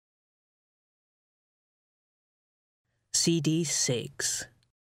CD6.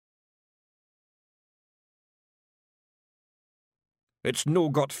 "It's no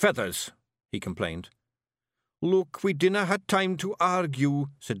got feathers," he complained. "Look, we dinna had time to argue,"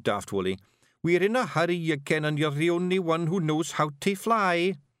 said Daft Woolly. "We're in a hurry, ye ken, and you're the only one who knows how to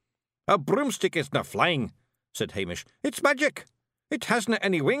fly." "A broomstick isna flying," said Hamish. "It's magic. It hasna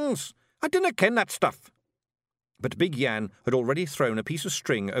any wings. I dinna ken that stuff." But Big Yan had already thrown a piece of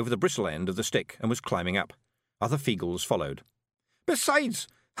string over the bristle end of the stick and was climbing up. Other Feagles followed. "Besides,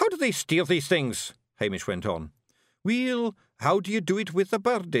 how do they steal these things?" Hamish went on. "Well, how do you do it with the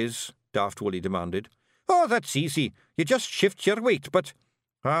birdies?" Daft Woolly demanded. "Oh, that's easy. You just shift your weight, but—"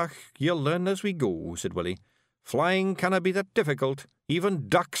 "Ach, you'll learn as we go," said Willie. "Flying canna be that difficult. Even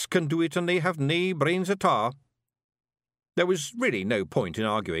ducks can do it, and they have nae brains at all." There was really no point in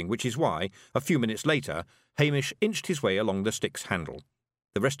arguing, which is why, a few minutes later, Hamish inched his way along the stick's handle.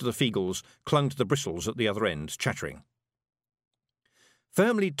 The rest of the Feagles clung to the bristles at the other end, chattering.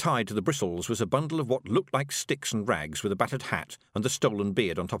 Firmly tied to the bristles was a bundle of what looked like sticks and rags with a battered hat and the stolen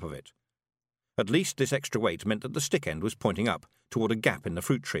beard on top of it. At least this extra weight meant that the stick end was pointing up, toward a gap in the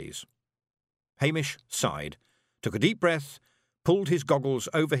fruit trees. Hamish sighed, took a deep breath, pulled his goggles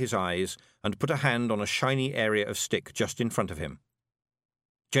over his eyes, and put a hand on a shiny area of stick just in front of him.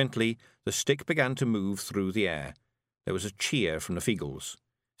 Gently, the stick began to move through the air. There was a cheer from the Feagles.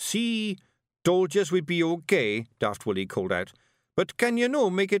 "See, told yez we'd be okay," Daft Woolly called out. "But can you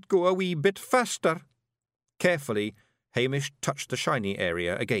no make it go a wee bit faster?" Carefully, Hamish touched the shiny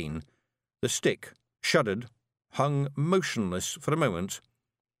area again. The stick shuddered, hung motionless for a moment,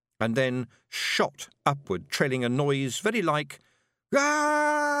 and then shot upward, trailing a noise very like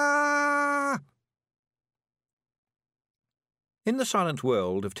 "Ah!" In the silent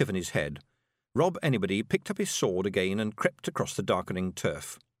world of Tiffany's Head, Rob Anybody picked up his sword again and crept across the darkening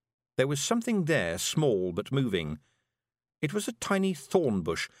turf. There was something there, small but moving. It was a tiny thorn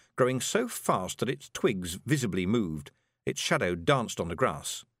bush, growing so fast that its twigs visibly moved. Its shadow danced on the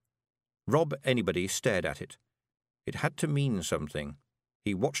grass. Rob Anybody stared at it. It had to mean something.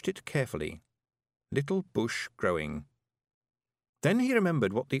 He watched it carefully. Little bush growing. Then he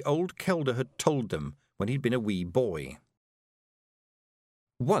remembered what the old Kelder had told them when he'd been a wee boy.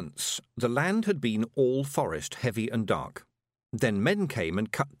 Once the land had been all forest, heavy and dark. Then men came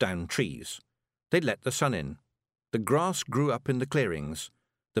and cut down trees. They let the sun in. The grass grew up in the clearings.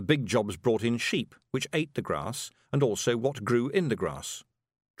 The big jobs brought in sheep, which ate the grass, and also what grew in the grass.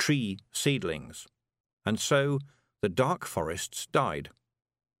 Tree seedlings. And so the dark forests died.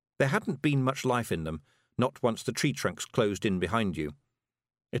 There hadn't been much life in them, not once the tree trunks closed in behind you.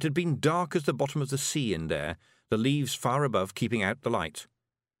 It had been dark as the bottom of the sea in there, the leaves far above keeping out the light.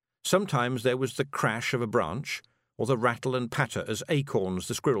 Sometimes there was the crash of a branch, or the rattle and patter as acorns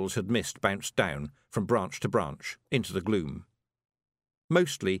the squirrels had missed bounced down, from branch to branch, into the gloom.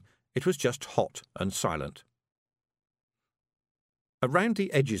 Mostly it was just hot and silent. Around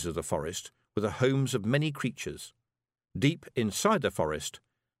the edges of the forest were the homes of many creatures. Deep inside the forest,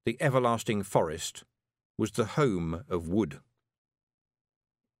 the everlasting forest, was the home of wood.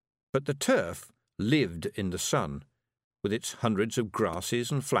 But the turf lived in the sun, with its hundreds of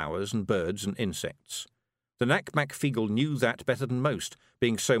grasses and flowers and birds and insects. The Nac-Mac Feagle knew that better than most,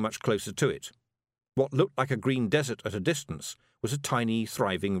 being so much closer to it. What looked like a green desert at a distance was a tiny,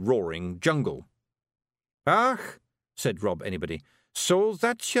 thriving, roaring jungle. "Ach," said Rob Anybody, "so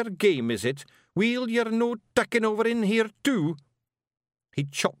that's your game, is it? Well, you're no tucking over in here too." He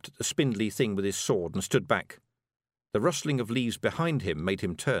chopped at the spindly thing with his sword and stood back. The rustling of leaves behind him made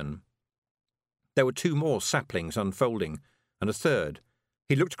him turn. There were 2 more saplings unfolding, and a third.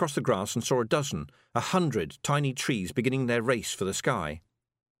 He looked across the grass and saw 12, 100 tiny trees beginning their race for the sky.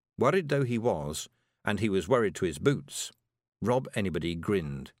 Worried though he was, and he was worried to his boots, Rob Anybody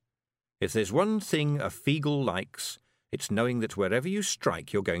grinned. If there's one thing a Feagle likes, it's knowing that wherever you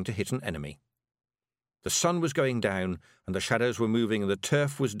strike you're going to hit an enemy. The sun was going down, and the shadows were moving, and the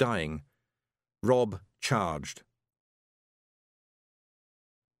turf was dying. Rob charged.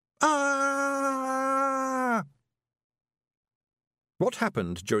 Ah! What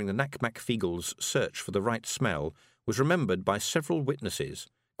happened during the Nac-Mac Feagle's search for the right smell was remembered by several witnesses,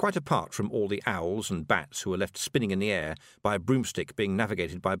 quite apart from all the owls and bats who were left spinning in the air by a broomstick being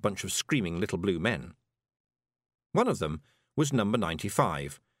navigated by a bunch of screaming little blue men. One of them was number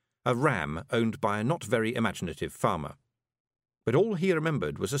 95, a ram owned by a not very imaginative farmer. But all he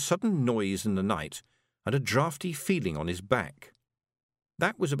remembered was a sudden noise in the night and a draughty feeling on his back.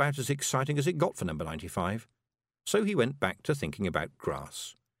 That was about as exciting as it got for number 95, so he went back to thinking about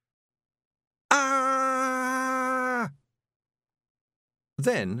grass. Ah!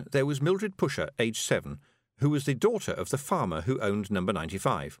 Then there was Mildred Pusher, aged 7, who was the daughter of the farmer who owned number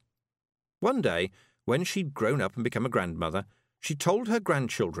 95. One day, when she'd grown up and become a grandmother, she told her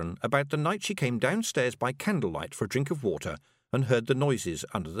grandchildren about the night she came downstairs by candlelight for a drink of water and heard the noises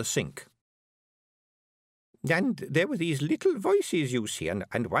under the sink. And there were these little voices, you see,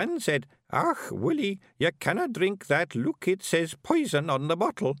 and one said, "Ach, Willie, you cannot drink that. Look, it says poison on the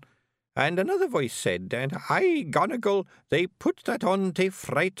bottle." And another voice said, "And I, Gonagle, they put that on to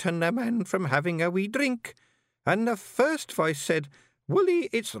frighten a man from having a wee drink." And the first voice said, "Willie,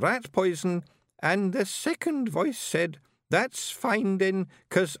 it's rat poison." And the second voice said, "That's fine then,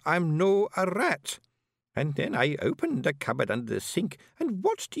 'cause I'm no a rat." And then I opened the cupboard under the sink, and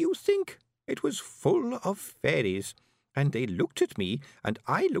what do you think? It was full of fairies. And they looked at me, and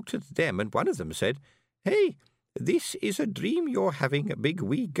I looked at them, and one of them said, "Hey, this is a dream you're having, big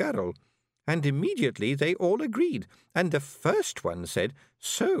wee girl." And immediately they all agreed, and the first one said,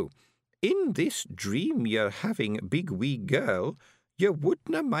 "So, in this dream you're having, big wee girl, you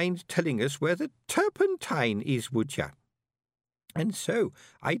wouldna mind telling us where the turpentine is, would ya?" And so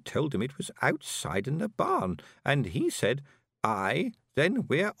I told him it was outside in the barn, and he said, "Aye, then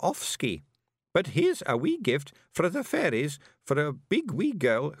we're off-ski. But here's a wee gift for the fairies for a big wee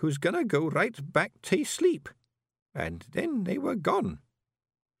girl who's gonna go right back to sleep." And then they were gone.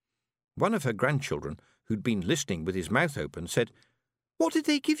 One of her grandchildren, who'd been listening with his mouth open, said, "What did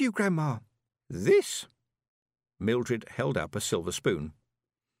they give you, Grandma?" "This." Mildred held up a silver spoon.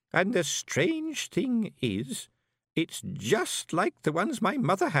 "And the strange thing is, it's just like the ones my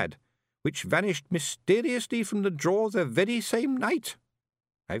mother had, which vanished mysteriously from the drawer the very same night.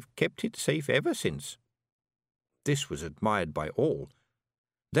 I've kept it safe ever since." This was admired by all.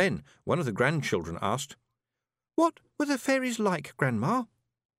 Then one of the grandchildren asked, "What were the fairies like, Grandma?"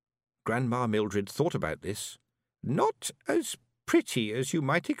 Grandma Mildred thought about this. "Not as pretty as you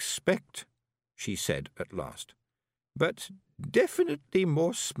might expect," she said at last, "but definitely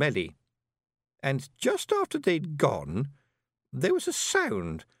more smelly. And just after they'd gone, there was a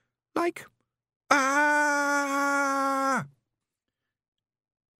sound like, 'Ah!'"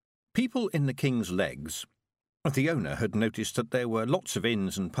 People in the King's Legs. The owner had noticed that there were lots of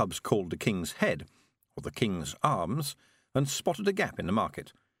inns and pubs called the King's Head, or the King's Arms, and spotted a gap in the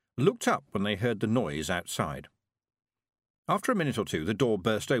market, looked up when they heard the noise outside. After a minute or two, the door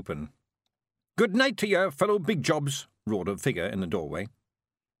burst open. "Good night to you, fellow big jobs," roared a figure in the doorway.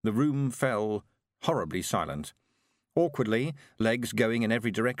 The room fell horribly silent. Awkwardly, legs going in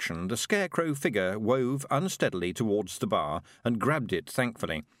every direction, the scarecrow figure wove unsteadily towards the bar and grabbed it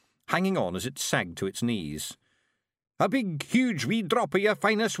thankfully, hanging on as it sagged to its knees. "A big, huge wee drop of your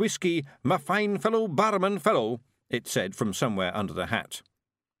finest whisky, my fine fellow barman fellow," it said from somewhere under the hat.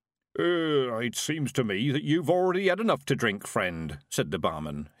 It seems to me that you've already had enough to drink, friend," said the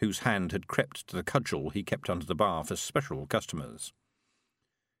barman, whose hand had crept to the cudgel he kept under the bar for special customers.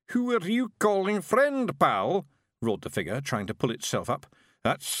 "Who are you calling friend, pal?" roared the figure, trying to pull itself up.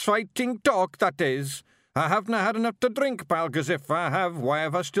 "That's fighting talk, that is. I haven't had enough to drink, pal, 'cause if I have, why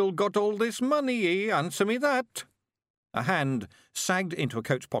have I still got all this money, eh? Answer me that." A hand sagged into a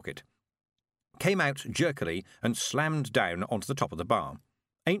coat pocket, came out jerkily and slammed down onto the top of the bar.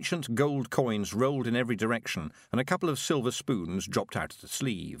 Ancient gold coins rolled in every direction, and a couple of silver spoons dropped out of the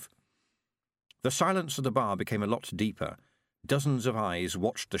sleeve. The silence of the bar became a lot deeper. Dozens of eyes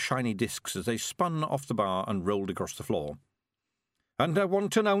watched the shiny discs as they spun off the bar and rolled across the floor. "And I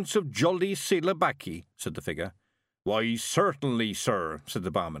want an ounce of jolly sailor baccy," said the figure. "Why, certainly, sir," said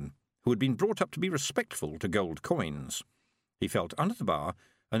the barman, who had been brought up to be respectful to gold coins. He felt under the bar,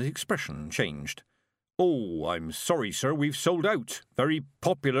 and his expression changed. "Oh, I'm sorry, sir, we've sold out. Very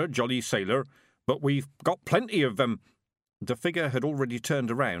popular, jolly sailor, but we've got plenty of them." The figure had already turned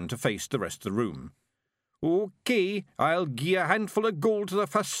around to face the rest of the room. "OK, I'll gie a handful of gold to the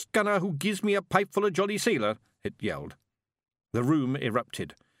first scunner who gives me a pipeful of jolly sailor," it yelled. The room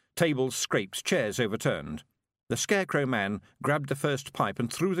erupted. Tables scraped, chairs overturned. The scarecrow man grabbed the first pipe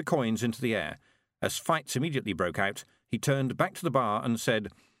and threw the coins into the air. As fights immediately broke out, he turned back to the bar and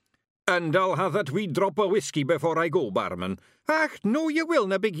said, "And I'll have that wee drop of whisky before I go, barman." "Ach, no you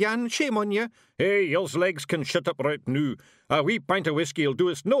willna, big Jan, shame on you." "Hey, yours legs can shut up right noo. A wee pint of whisky'll do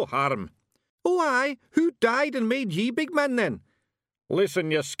us no harm." "Oh, aye, who died and made ye big man then?"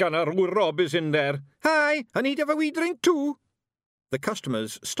 "Listen, you scunner, Rob is in there." "Aye, and he'd have a wee drink too." The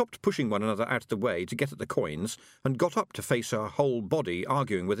customers stopped pushing one another out of the way to get at the coins and got up to face her whole body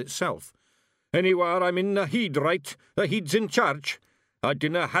arguing with itself. "Anywhere I'm in the heed right, the heed's in charge. I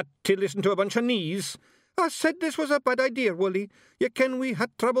dinna had to listen to a bunch of knees." "I said this was a bad idea, Wooly. You ken we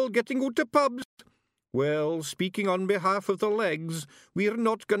had trouble getting out to pubs." Well, speaking on behalf of the legs, we're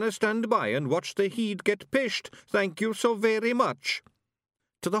not going to stand by and watch the heat get pished. Thank you so very much.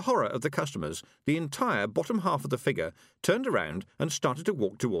 To the horror of the customers, the entire bottom half of the figure turned around and started to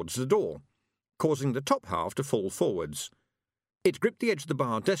walk towards the door, causing the top half to fall forwards. It gripped the edge of the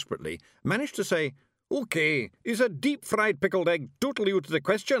bar desperately, managed to say, "OK, is a deep-fried pickled egg totally out of the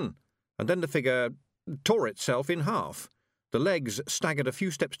question?" And then the figure tore itself in half. The legs staggered a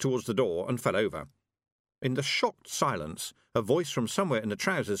few steps towards the door and fell over. In the shocked silence, a voice from somewhere in the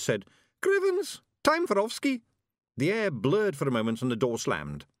trousers said, "Grivens, time for Offski." The air blurred for a moment and the door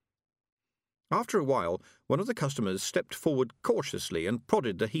slammed. After a while, one of the customers stepped forward cautiously and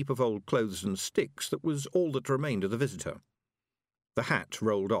prodded the heap of old clothes and sticks that was all that remained of the visitor. The hat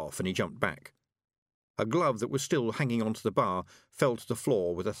rolled off and he jumped back. A glove that was still hanging onto the bar fell to the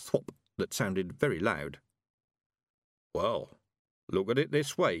floor with a thwop that sounded very loud. "Well, look at it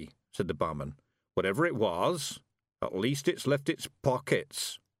this way," said the barman. "Whatever it was, at least it's left its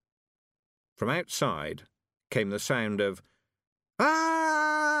pockets." From outside came the sound of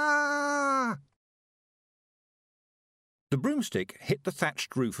 "Ah!" The broomstick hit the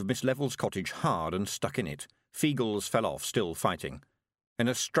thatched roof of Miss Level's cottage hard and stuck in it. Feagles fell off, still fighting. In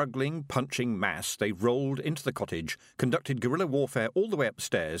a struggling, punching mass, they rolled into the cottage, conducted guerrilla warfare all the way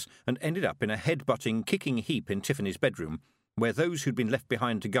upstairs, and ended up in a head-butting, kicking heap in Tiffany's bedroom, where those who'd been left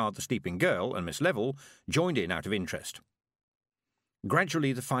behind to guard the sleeping girl and Miss Level joined in out of interest.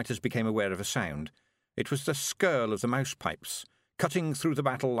 Gradually the fighters became aware of a sound. It was the skirl of the mouse pipes, cutting through the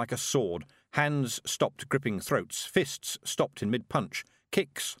battle like a sword. Hands stopped gripping throats, fists stopped in mid-punch,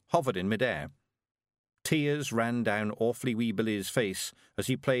 kicks hovered in mid-air. Tears ran down Awfully Wee Billy's face as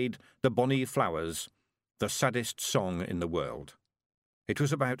he played The Bonnie Flowers, the saddest song in the world. It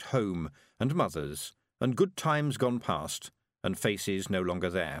was about home and mothers and good times gone past and faces no longer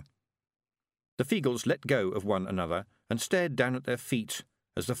there. The Feagles let go of one another and stared down at their feet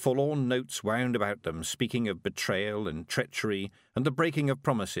as the forlorn notes wound about them, speaking of betrayal and treachery and the breaking of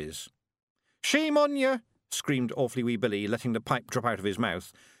promises. "Shame on ye!" screamed Awfully Wee Billy, letting the pipe drop out of his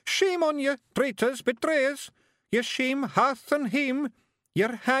mouth. "Shame on ye, traitors, betrayers! Ye shame hearth and hame!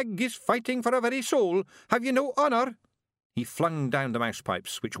 Your hag is fighting for her very soul. Have ye no honour?" He flung down the mouse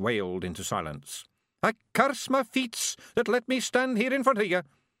pipes, which wailed into silence. "I curse my feets that let me stand here in front of ye.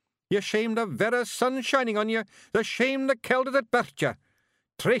 Ye shame the vera sun shining on ye, the shame the kelda that birthed ye.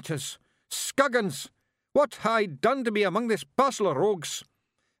 Traitors, scuggins, what ha' I done to be among this parcel of rogues?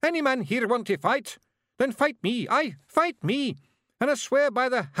 Any man here want to fight? Then fight me, aye, fight me, and I swear by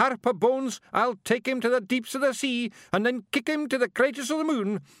the harp of bones I'll take him to the deeps of the sea, and then kick him to the craters of the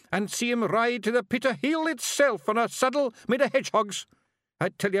moon, and see him ride to the pit of hell itself on a saddle made of hedgehogs. I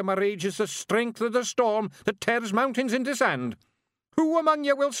tell you my rage is the strength of the storm that tears mountains into sand. Who among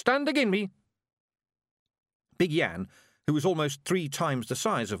you will stand agin me?" Big Yan, who was almost 3 times the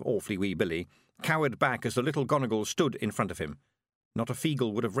size of Awfully Wee Billy, cowered back as the little Gonigal stood in front of him. Not a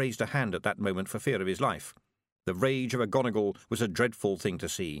Feagle would have raised a hand at that moment for fear of his life. The rage of a Gonigal was a dreadful thing to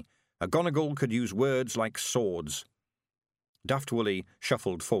see. A Gonigal could use words like swords. Daft Woolly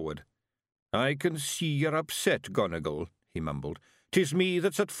shuffled forward. "I can see you're upset, Gonigal," he mumbled. "'Tis me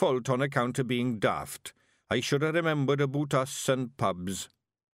that's at fault on account of being daft. I should have remembered about us and pubs."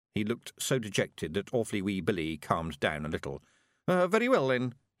 He looked so dejected that Awfully Wee Billy calmed down a little. "Very well,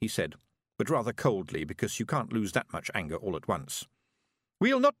 then," he said, but rather coldly, because you can't lose that much anger all at once.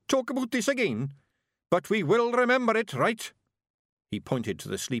 "We'll not talk about this again, but we will remember it, right?" He pointed to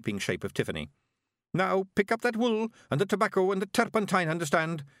the sleeping shape of Tiffany. "Now pick up that wool and the tobacco and the turpentine,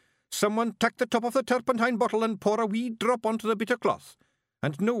 understand? Someone tack the top of the turpentine bottle and pour a wee drop onto the bit of cloth.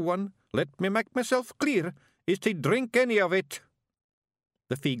 And no one, let me make myself clear, is to drink any of it."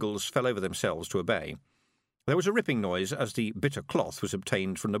 The Feagles fell over themselves to obey. There was a ripping noise as the bit of cloth was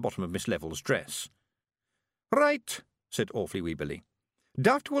obtained from the bottom of Miss Level's dress. "Right," said Awfully Wee Billy.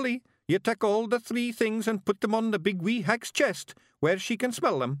 "Daft Woolly, you take all the 3 things and put them on the big wee hag's chest, where she can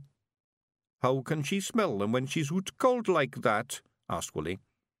smell them." "How can she smell them when she's out cold like that?" asked Woolly.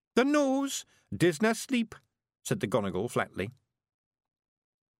 "The nose disna sleep," said the Gonigal flatly.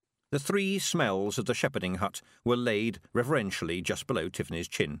 The 3 smells of the shepherding hut were laid reverentially just below Tiffany's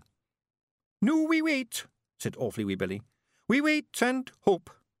chin. "Noo we wait," said Awfully Wee Billy. "We wait and hope."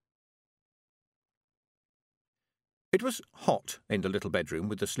 It was hot in the little bedroom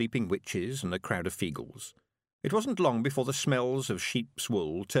with the sleeping witches and the crowd of Feagles. It wasn't long before the smells of sheep's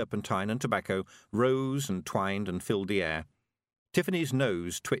wool, turpentine and tobacco rose and twined and filled the air. Tiffany's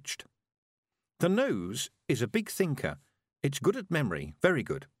nose twitched. The nose is a big thinker. It's good at memory, very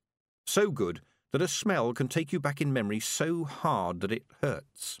good. So good that a smell can take you back in memory so hard that it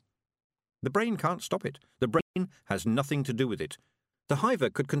hurts. The brain can't stop it. The brain has nothing to do with it. The hiver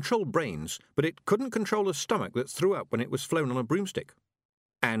could control brains, but it couldn't control a stomach that threw up when it was flown on a broomstick.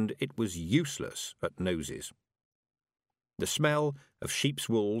 And it was useless at noses. The smell of sheep's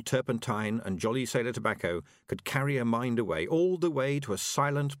wool, turpentine, and jolly sailor tobacco could carry a mind away, all the way to a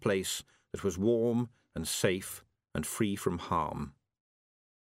silent place that was warm and safe and free from harm.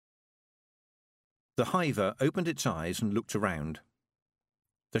 The hiver opened its eyes and looked around.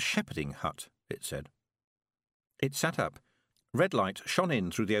 "The shepherding hut," it said. It sat up. Red light shone in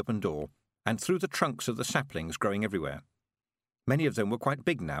through the open door and through the trunks of the saplings growing everywhere. Many of them were quite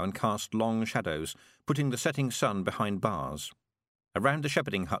big now and cast long shadows, putting the setting sun behind bars. Around the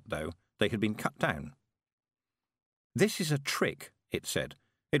shepherding hut, though, they had been cut down. "This is a trick," it said.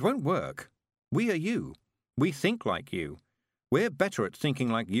 "It won't work. We are you. We think like you. We're better at thinking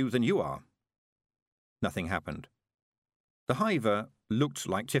like you than you are." Nothing happened. The hiver looked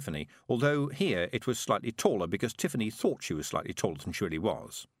like Tiffany, although here it was slightly taller because Tiffany thought she was slightly taller than she really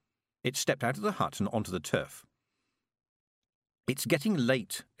was. It stepped out of the hut and onto the turf. "It's getting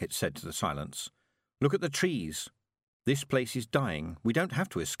late," it said to the silence. "Look at the trees. This place is dying. We don't have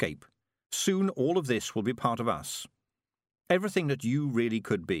to escape. Soon all of this will be part of us. Everything that you really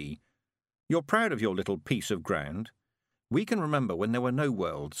could be. You're proud of your little piece of ground. We can remember when there were no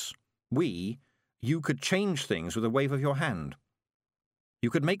worlds. You could change things with a wave of your hand. You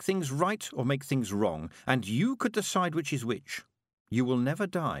could make things right or make things wrong, and you could decide which is which. You will never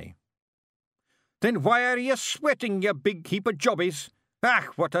die." "Then why are you sweating, you big heap of jobbies? Ah,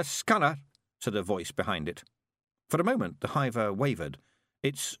 what a scunner," said a voice behind it. For a moment the hiver wavered.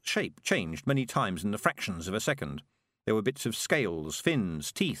 Its shape changed many times in the fractions of a second. There were bits of scales,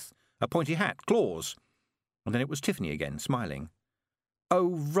 fins, teeth, a pointy hat, claws. And then it was Tiffany again, smiling. "Oh,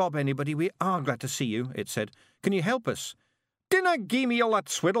 Rob, anybody, we are glad to see you," it said. "Can you help us?" "Dinna gie me all that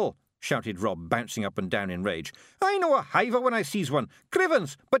swiddle," shouted Rob, bouncing up and down in rage. "I know a hiver when I sees one.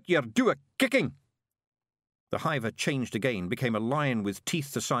 Crivens, but you're due a kicking." The hiver changed again, became a lion with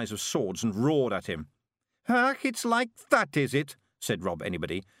teeth the size of swords, and roared at him. "Ach, it's like that, is it?" said Rob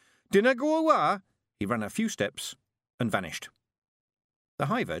Anybody. "Dinna go awa." He ran a few steps and vanished. The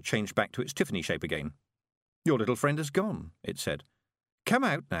hiver changed back to its Tiffany shape again. "Your little friend has gone," it said. "Come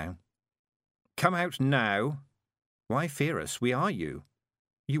out now." "Come out now? Why fear us? We are you.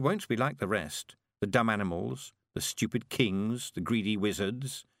 You won't be like the rest, the dumb animals, the stupid kings, the greedy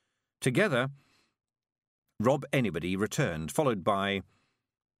wizards. Together..." Rob Anybody returned, followed by,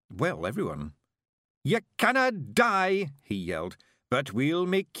 well, everyone. "You canna die," he yelled, "but we'll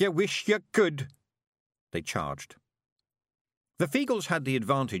make you wish you could." They charged. The Feagles had the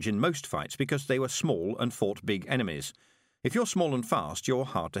advantage in most fights because they were small and fought big enemies. If you're small and fast, you're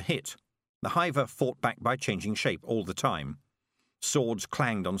hard to hit. The hiver fought back by changing shape all the time. Swords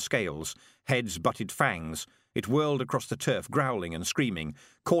clanged on scales, heads butted fangs. It whirled across the turf, growling and screaming,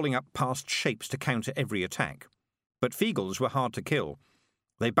 calling up past shapes to counter every attack. But Feagles were hard to kill.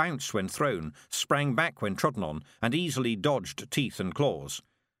 They bounced when thrown, sprang back when trodden on, and easily dodged teeth and claws.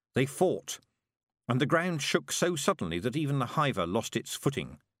 They fought, and the ground shook so suddenly that even the hiver lost its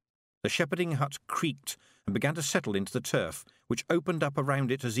footing. The shepherding hut creaked and began to settle into the turf, which opened up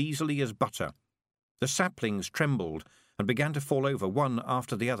around it as easily as butter. The saplings trembled and began to fall over one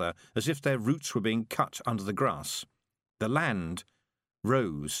after the other, as if their roots were being cut under the grass. The land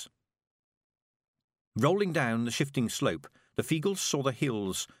rose. Rolling down the shifting slope, the Feagles saw the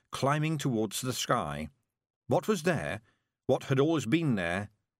hills climbing towards the sky. What was there, what had always been there,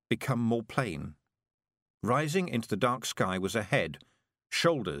 become more plain. Rising into the dark sky was a head,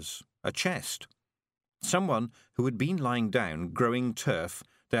 shoulders, a chest. Someone who had been lying down, growing turf,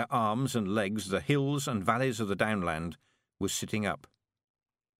 their arms and legs, the hills and valleys of the downland, was sitting up.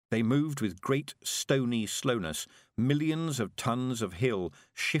 They moved with great stony slowness, millions of tons of hill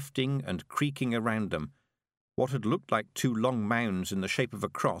shifting and creaking around them. What had looked like two long mounds in the shape of a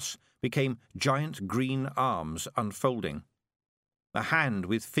cross became giant green arms unfolding. A hand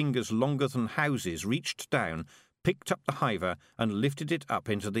with fingers longer than houses reached down, picked up the hiver and lifted it up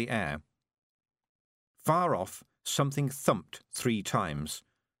into the air. Far off, something thumped 3 times.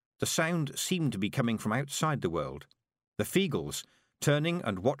 The sound seemed to be coming from outside the world. The Feagles, turning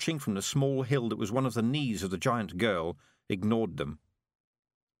and watching from the small hill that was one of the knees of the giant girl, ignored them.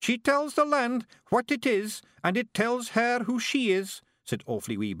 "She tells the land what it is, and it tells her who she is," said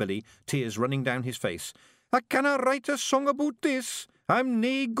Awfully Wee Billy, tears running down his face. "I canna write a song about this. I'm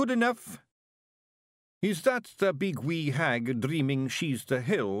nae good enough." "Is that the big wee hag dreaming she's the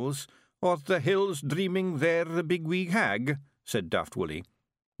hills, or the hills dreaming they're the big wee hag?" said Daft Woolly.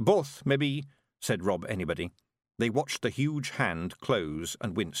 "Both, maybe," said Rob Anybody. They watched the huge hand close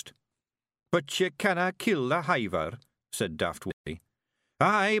and winced. But ye canna kill a hiver, said Daft Willie.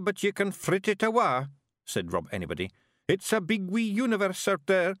 Aye, but ye can frit it awa, said Rob Anybody. It's a big wee universe out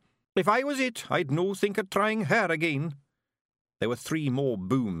there. If I was it, I'd no think of trying her again. There were 3 more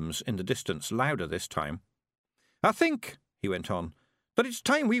booms in the distance, louder this time. I think, he went on, that it's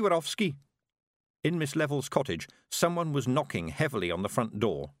time we were off ski. In Miss Level's cottage, someone was knocking heavily on the front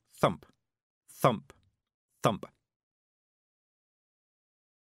door. Thump, thump, thump.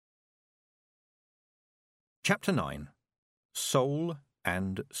 Chapter 9. Soul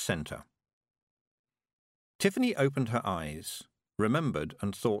and Centre. Tiffany opened her eyes, remembered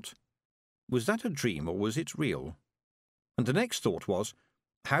and thought, was that a dream or was it real? And the next thought was,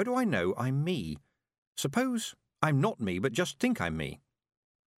 how do I know I'm me? Suppose I'm not me but just think I'm me.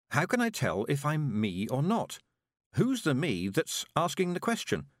 How can I tell if I'm me or not? Who's the me that's asking the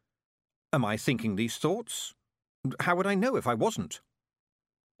question? Am I thinking these thoughts? How would I know if I wasn't?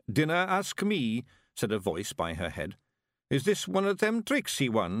 Dinna ask me, said a voice by her head. Is this one of them tricksy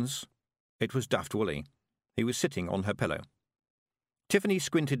ones? It was Daft Willie. He was sitting on her pillow. Tiffany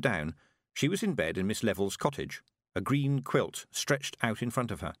squinted down. She was in bed in Miss Level's cottage, a green quilt stretched out in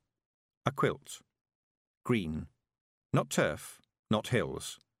front of her. A quilt. Green. Not turf, not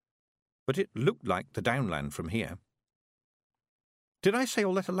hills. But it looked like the downland from here. Did I say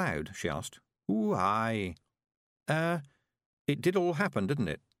all that aloud? She asked. Ooh, aye. It did all happen, didn't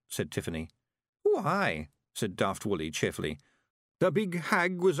it? Said Tiffany. Ooh, aye, said Daft Willie cheerfully. The big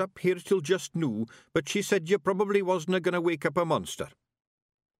hag was up here till just noo, but she said you probably wasna going to wake up a monster.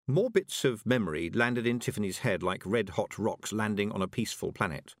 More bits of memory landed in Tiffany's head like red-hot rocks landing on a peaceful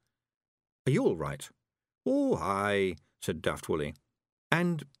planet. Are you all right? Oh, aye, said Daft Willie.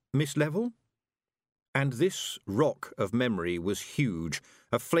 And Miss Level? And this rock of memory was huge,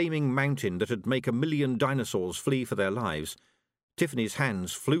 a flaming mountain that'd make 1,000,000 dinosaurs flee for their lives. Tiffany's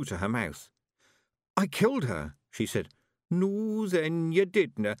hands flew to her mouth. I killed her, she said. No, then you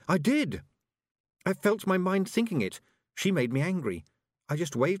didna. I did. I felt my mind thinking it. She made me angry. I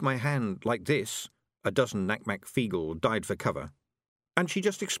just waved my hand like this. A dozen Nac-Mac-Feegle died for cover. And she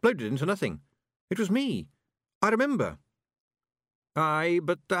just exploded into nothing. It was me. I remember. Aye,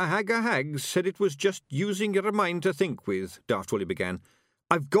 but the hags said it was just using your mind to think with, Daft Willie began.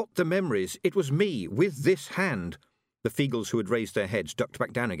 I've got the memories. It was me, with this hand. The Feegles who had raised their heads ducked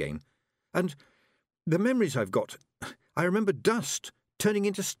back down again. And the memories I've got, I remember dust, turning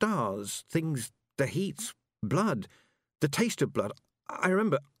into stars, things, the heat, blood, the taste of blood. I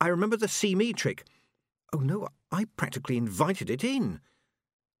remember the see me trick. Oh no, I practically invited it in.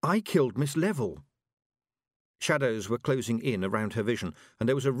 I killed Miss Level. Shadows were closing in around her vision, and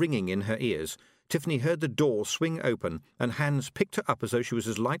there was a ringing in her ears. Tiffany heard the door swing open, and hands picked her up as though she was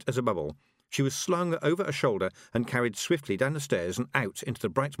as light as a bubble. She was slung over a shoulder and carried swiftly down the stairs and out into the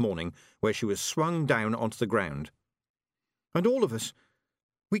bright morning, where she was swung down onto the ground. And all of us,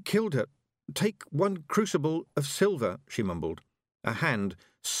 we killed her. Take 1 crucible of silver, she mumbled. A hand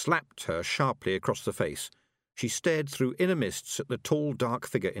slapped her sharply across the face. She stared through inner mists at the tall, dark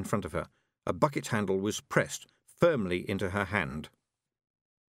figure in front of her. A bucket handle was pressed firmly into her hand.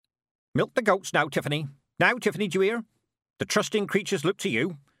 Milk the goats now, Tiffany. Now, Tiffany, do you hear? The trusting creatures look to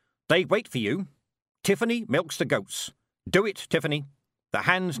you. They wait for you. Tiffany milks the goats. Do it, Tiffany. The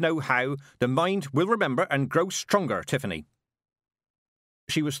hands know how. The mind will remember and grow stronger, Tiffany.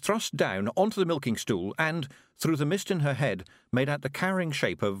 She was thrust down onto the milking stool and, through the mist in her head, made out the cowering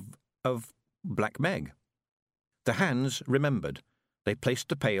shape of Black Meg. The hands remembered. They placed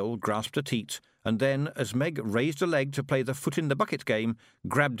the pail, grasped a teat, and then, as Meg raised a leg to play the foot-in-the-bucket game,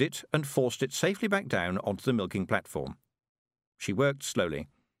 grabbed it and forced it safely back down onto the milking platform. She worked slowly,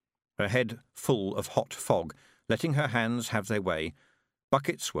 her head full of hot fog, letting her hands have their way.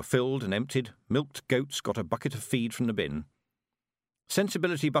 Buckets were filled and emptied. Milked goats got a bucket of feed from the bin.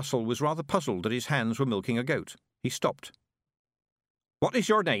 Sensibility Bustle was rather puzzled that his hands were milking a goat. He stopped. "What is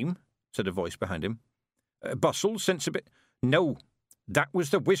your name?" said a voice behind him. "Bustle, No, that was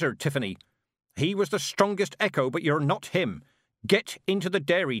the wizard, Tiffany. He was the strongest echo, but you're not him. Get into the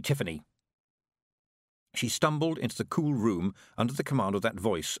dairy, Tiffany." She stumbled into the cool room under the command of that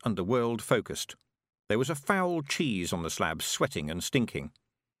voice, underworld focused. There was a foul cheese on the slab, sweating and stinking.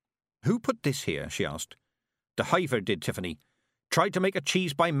 "Who put this here?" she asked. "The hiver did, Tiffany. Tried to make a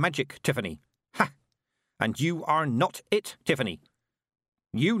cheese by magic, Tiffany. Ha! And you are not it, Tiffany.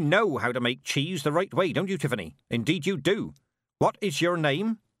 You know how to make cheese the right way, don't you, Tiffany? Indeed you do. What is your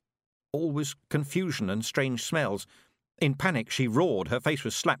name?" All was confusion and strange smells. In panic she roared, her face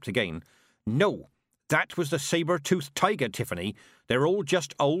was slapped again. "No, that was the saber-toothed tiger, Tiffany. They're all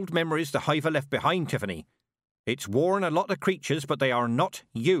just old memories the hiver left behind, Tiffany. It's worn a lot of creatures, but they are not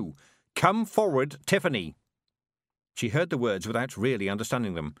you. Come forward, Tiffany. She heard the words without really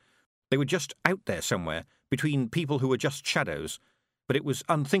understanding them. They were just out there somewhere, between people who were just shadows, but it was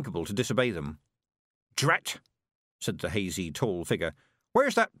unthinkable to disobey them. Drat, said the hazy, tall figure.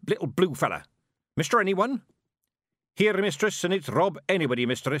 Where's that little blue fella? Mr. Anyone? Here, mistress, and it's Rob anybody,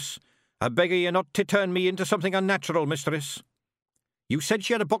 mistress. I beg of you not to turn me into something unnatural, mistress. You said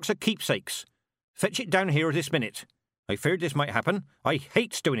she had a box of keepsakes. Fetch it down here this minute. I feared this might happen. I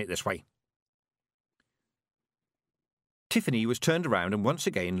hates doing it this way. Tiffany was turned around and once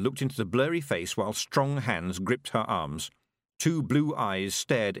again looked into the blurry face while strong hands gripped her arms. 2 blue eyes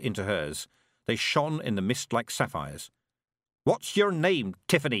stared into hers. They shone in the mist like sapphires. What's your name,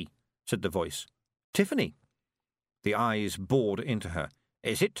 Tiffany? Said the voice. Tiffany. The eyes bored into her.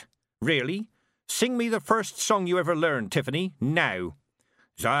 Is it? Really? Sing me the first song you ever learned, Tiffany, now.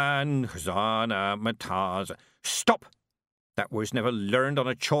 Zan, Zana, Mataz. Stop! That was never learned on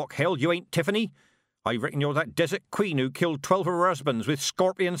a chalk hill, you ain't, Tiffany. I reckon you're that desert queen who killed 12 of her husbands with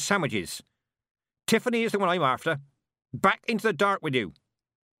scorpion sandwiches. Tiffany is the one I'm after. Back into the dark with you.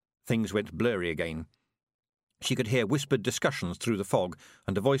 Things went blurry again. She could hear whispered discussions through the fog,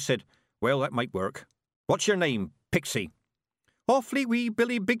 and a voice said, Well, that might work. What's your name, Pixie? Awfully wee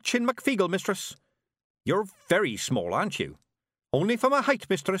Billy Big Chin McFeagle, mistress. You're very small, aren't you? Only for my height,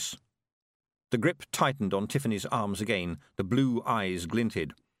 mistress. The grip tightened on Tiffany's arms again. The blue eyes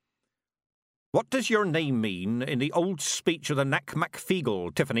glinted. What does your name mean in the old speech of the Knack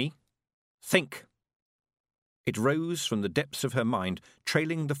MacFeagle, Tiffany? Think. It rose from the depths of her mind,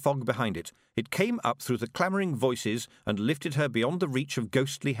 trailing the fog behind it. It came up through the clamouring voices and lifted her beyond the reach of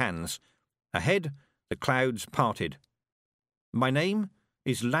ghostly hands. Ahead, the clouds parted. My name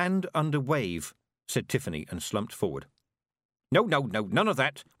is Land Under Wave, said Tiffany, and slumped forward. No, none of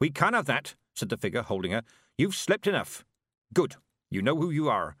that. We can't have that, said the figure, holding her. You've slept enough. Good. You know who you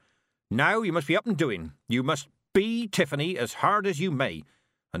are. Now you must be up and doing. You must be, Tiffany, as hard as you may,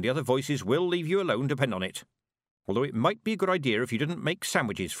 and the other voices will leave you alone, depend on it. Although it might be a good idea if you didn't make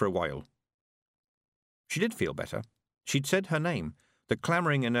sandwiches for a while. She did feel better. She'd said her name. The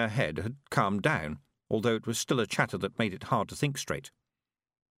clamouring in her head had calmed down, although it was still a chatter that made it hard to think straight.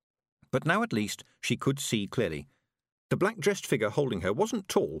 But now at least she could see clearly. The black-dressed figure holding her wasn't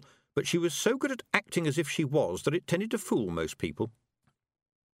tall, but she was so good at acting as if she was that it tended to fool most people.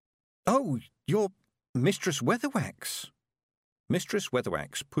 Oh, you're Mistress Weatherwax. Mistress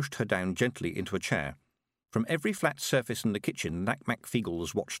Weatherwax pushed her down gently into a chair. From every flat surface in the kitchen, Knack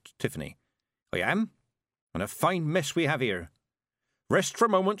MacFeagles watched Tiffany. I am, and a fine mess we have here. Rest for a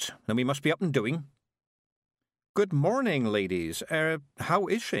moment, then we must be up and doing. Good morning, ladies. How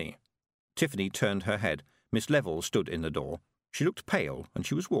is she? Tiffany turned her head. Miss Level stood in the door. She looked pale, and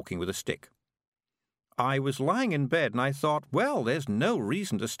she was walking with a stick. I was lying in bed, and I thought, well, there's no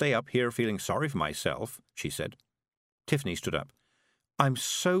reason to stay up here feeling sorry for myself, she said. Tiffany stood up. I'm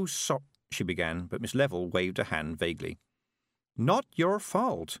so sorry, she began, but Miss Level waved a hand vaguely. Not your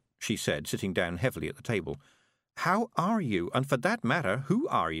fault, she said, sitting down heavily at the table. How are you, and for that matter, who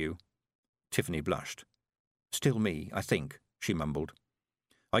are you? Tiffany blushed. Still me, I think, she mumbled.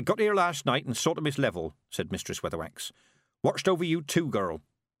 I got here last night and saw to Miss Level, said Mistress Weatherwax. Watched over you too, girl.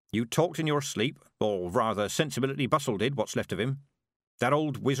 You talked in your sleep, or rather Sensibility Bustle did, what's left of him. That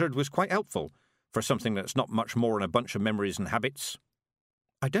old wizard was quite helpful, for something that's not much more than a bunch of memories and habits.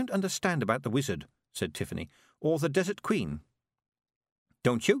 I don't understand about the wizard, said Tiffany, or the Desert Queen.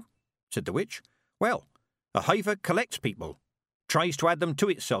 Don't you? Said the witch. Well, a hiver collects people. Tries to add them to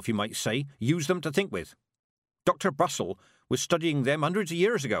itself, you might say, use them to think with. Dr. Bustle was studying them hundreds of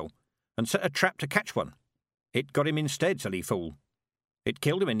years ago, and set a trap to catch one. It got him instead, silly fool. It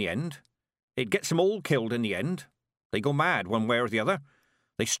killed him in the end. It gets them all killed in the end. They go mad one way or the other.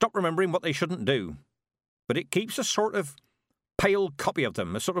 They stop remembering what they shouldn't do. But it keeps a sort of pale copy of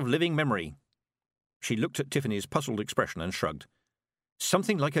them, a sort of living memory. She looked at Tiffany's puzzled expression and shrugged.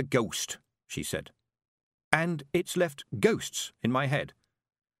 Something like a ghost, she said. And it's left ghosts in my head.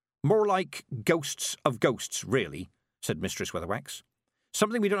 More like ghosts of ghosts, really, said Mistress Weatherwax.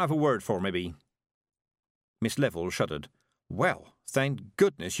 Something we don't have a word for, maybe. Miss Level shuddered. Well, thank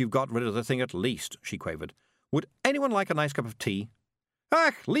goodness you've got rid of the thing at least, she quavered. Would anyone like a nice cup of tea?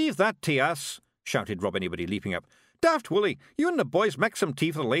 Ach, leave that to us, shouted Rob Anybody, leaping up. Daft Willie, you and the boys make some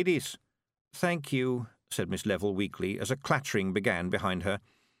tea for the ladies. Thank you, said Miss Level weakly, as a clattering began behind her.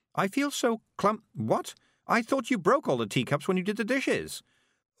 I feel so What? I thought you broke all the teacups when you did the dishes.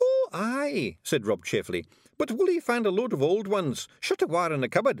 Oh, aye, said Rob cheerfully. But Willie found a load of old ones, shut away in the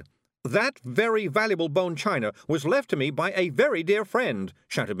cupboard. That very valuable bone china was left to me by a very dear friend,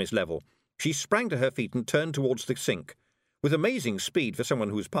 shouted Miss Level. She sprang to her feet and turned towards the sink. With amazing speed for someone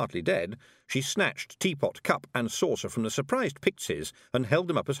who was partly dead, she snatched teapot, cup, and saucer from the surprised Pixies and held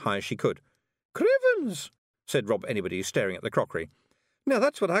them up as high as she could. "Crivens!" said Rob Anybody, staring at the crockery. "Now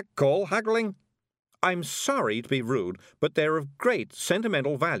that's what I call haggling." "I'm sorry to be rude, but they're of great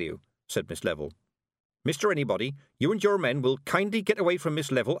sentimental value," said Miss Level. "Mr. Anybody, you and your men will kindly get away from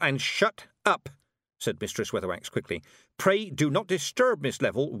Miss Level and shut up," said Mistress Weatherwax quickly. "Pray do not disturb Miss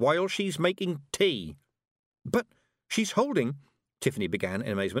Level while she's making tea." "But she's holding," Tiffany began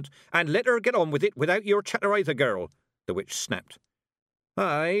in amazement. "And let her get on with it without your chatter either, girl," the witch snapped.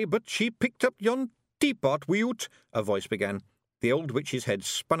 "Aye, but she picked up yon teapot, wi't," a voice began. The old witch's head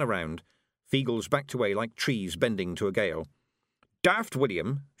spun around. Feagles backed away like trees bending to a gale. "Daft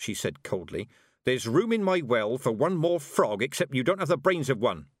William," she said coldly, "there's room in my well for one more frog, except you don't have the brains of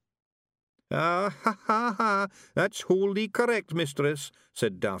one." "Ah, ha, ha, ha, that's wholly correct, mistress,"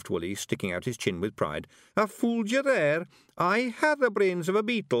 said Daft Willie, sticking out his chin with pride. "I fooled you there. I had the brains of a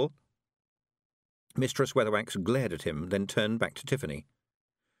beetle." Mistress Weatherwax glared at him, then turned back to Tiffany.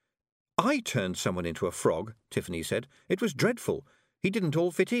 "I turned someone into a frog," Tiffany said. "It was dreadful. He didn't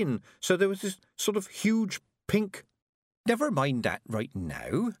all fit in, so there was this sort of huge pink—" "Never mind that right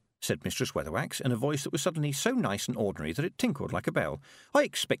now," said Mistress Weatherwax, in a voice that was suddenly so nice and ordinary that it tinkled like a bell. "I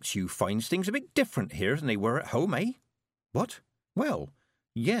expect you finds things a bit different here than they were at home, eh?" "What? Well,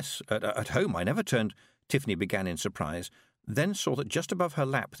 yes, at home I never turned—" Tiffany began in surprise, then saw that just above her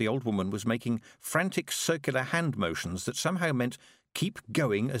lap the old woman was making frantic circular hand motions that somehow meant keep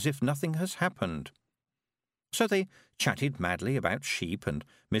going as if nothing has happened. So they chatted madly about sheep, and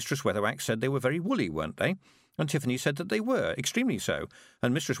Mistress Weatherwax said they were very woolly, weren't they? And Tiffany said that they were, extremely so,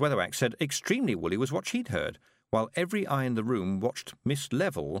 and Mistress Weatherwax said extremely woolly was what she'd heard, while every eye in the room watched Miss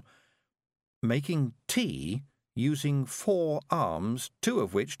Level making tea using 4 arms, 2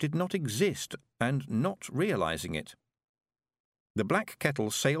 of which did not exist, and not realising it. The black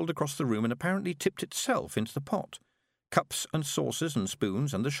kettle sailed across the room and apparently tipped itself into the pot. Cups and saucers and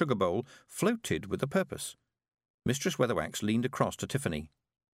spoons and the sugar bowl floated with a purpose. Mistress Weatherwax leaned across to Tiffany.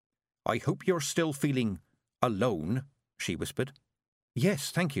 "I hope you're still feeling alone," she whispered.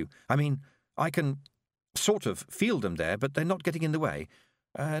 "Yes, thank you. I mean, I can sort of feel them there, but they're not getting in the way.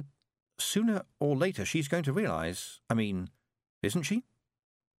 Sooner or later she's going to realise, isn't she?"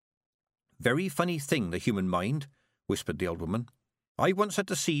 "Very funny thing, the human mind," whispered the old woman. "I once had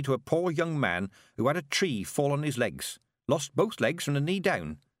to see to a poor young man who had a tree fall on his legs, lost both legs from the knee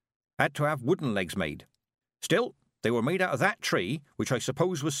down, had to have wooden legs made. Still, they were made out of that tree, which I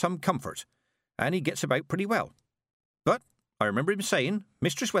suppose was some comfort, and he gets about pretty well. But I remember him saying,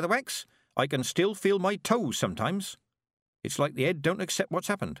 'Mistress Weatherwax, I can still feel my toes sometimes.' It's like the head don't accept what's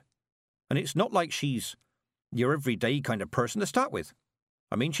happened. And it's not like she's your everyday kind of person to start with.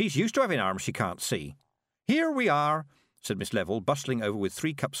 She's used to having arms she can't see. Here we are," said Miss Level, bustling over with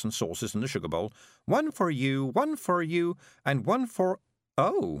 3 cups and saucers and the sugar bowl. "One for you, and one for—"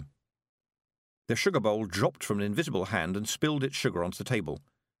 "Oh!" The sugar bowl dropped from an invisible hand and spilled its sugar onto the table.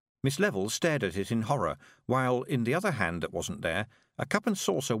 Miss Level stared at it in horror, while, in the other hand that wasn't there, a cup and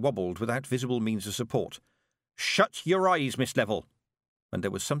saucer wobbled without visible means of support. "Shut your eyes, Miss Level!" And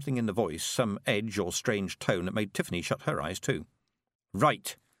there was something in the voice, some edge or strange tone, that made Tiffany shut her eyes too.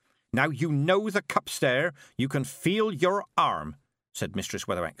 "Right. Now you know the cup's there. You can feel your arm," said Mistress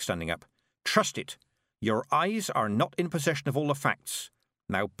Weatherwax, standing up. "Trust it. Your eyes are not in possession of all the facts.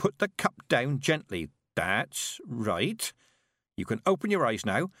 Now put the cup down gently. That's right. You can open your eyes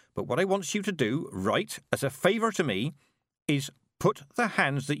now, but what I want you to do, right, as a favour to me, is put the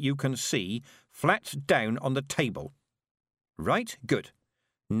hands that you can see flat down on the table. Right? Good.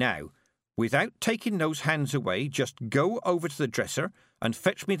 Now, without taking those hands away, just go over to the dresser and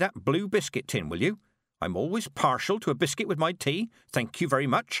fetch me that blue biscuit tin, will you? I'm always partial to a biscuit with my tea. Thank you very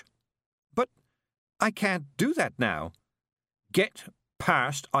much." "But I can't do that now." "Get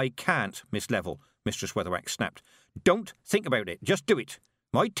past I can't, Miss Level," Mistress Weatherwax snapped. "Don't think about it. Just do it.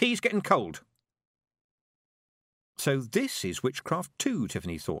 My tea's getting cold." So this is witchcraft too,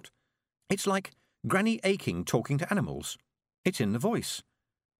 Tiffany thought. It's like Granny Aching talking to animals. It's in the voice.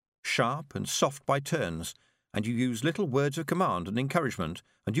 Sharp and soft by turns, and you use little words of command and encouragement,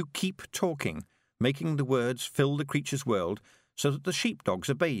 and you keep talking, making the words fill the creature's world so that the sheepdogs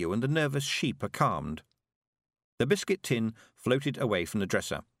obey you and the nervous sheep are calmed. The biscuit tin floated away from the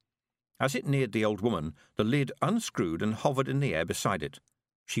dresser. As it neared the old woman, the lid unscrewed and hovered in the air beside it.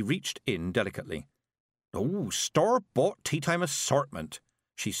 She reached in delicately. "Oh, store-bought tea-time assortment,"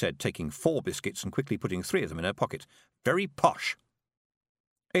 she said, taking 4 biscuits and quickly putting 3 of them in her pocket. "Very posh."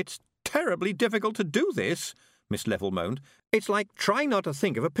 "It's terribly difficult to do this," Miss Level moaned. "It's like trying not to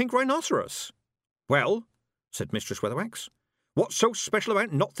think of a pink rhinoceros." "Well, said Mistress Weatherwax. "What's so special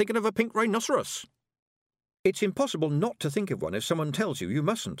about not thinking of a pink rhinoceros?" "It's impossible not to think of one if someone tells you you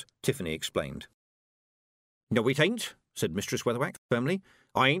mustn't," Tiffany explained. "No, it ain't," said Mistress Weatherwax firmly.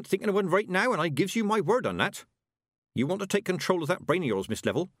 "I ain't thinking of one right now, and I gives you my word on that. You want to take control of that brain of yours, Miss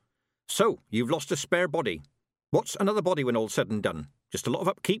Level. So, you've lost a spare body. What's another body when all's said and done? Just a lot of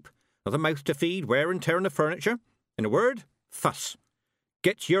upkeep, another mouth to feed, wear and tear on the furniture. In a word, fuss.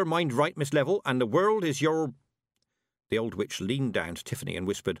 Get your mind right, Miss Level, and the world is your—" The old witch leaned down to Tiffany and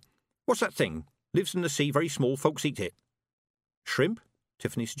whispered, "What's that thing? Lives in the sea, very small, folks eat it." "Shrimp?"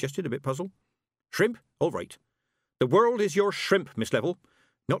 Tiffany suggested, a bit puzzled. "Shrimp? All right. The world is your shrimp, Miss Level.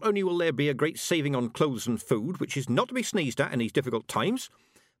 Not only will there be a great saving on clothes and food, which is not to be sneezed at in these difficult times,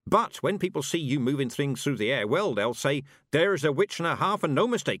 but when people see you moving things through the air, well, they'll say, 'There's a witch and a half and no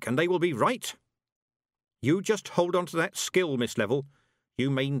mistake,' and they will be right. You just hold on to that skill, Miss Level. You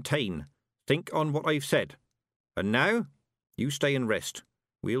maintain. Think on what I've said. And now, you stay and rest.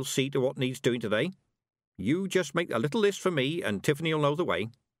 We'll see to what needs doing today. You just make a little list for me, and Tiffany'll know the way."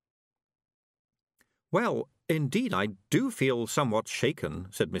 "Well, indeed, I do feel somewhat shaken,"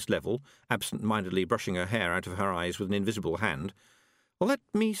 said Miss Level, absent-mindedly brushing her hair out of her eyes with an invisible hand. "Let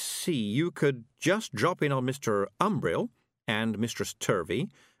me see, you could just drop in on Mr. Umbriel and Mistress Turvey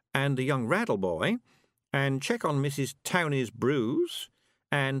and the young Rattle Boy, and check on Mrs. Towney's bruise,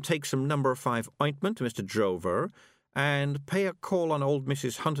 and take some No. 5 ointment to Mr. Drover, and pay a call on old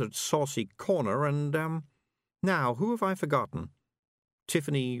Mrs. Hunter's saucy corner, and, now, who have I forgotten?"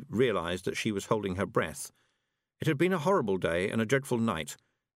 Tiffany realised that she was holding her breath. It had been a horrible day and a dreadful night,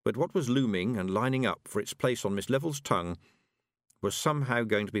 but what was looming and lining up for its place on Miss Level's tongue was somehow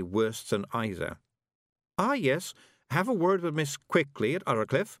going to be worse than either. "Ah, yes, have a word with Miss Quickly at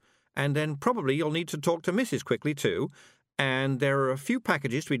Uttercliff, and then probably you'll need to talk to Mrs. Quickly too, and there are a few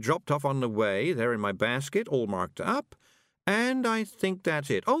packages to be dropped off on the way. They're in my basket, all marked up, and I think that's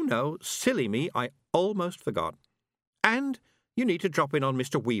it. Oh, no, silly me, I almost forgot. And you need to drop in on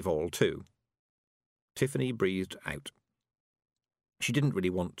Mr. Weevil too." Tiffany breathed out. She didn't really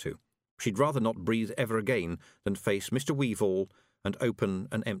want to. She'd rather not breathe ever again than face Mr. Weevil and open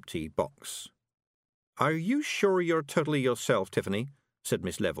an empty box. "Are you sure you're totally yourself, Tiffany?" said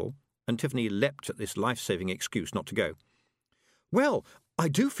Miss Level, and Tiffany leapt at this life-saving excuse not to go. "Well, I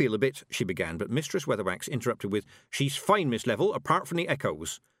do feel a bit—" she began, but Mistress Weatherwax interrupted with, "She's fine, Miss Level, apart from the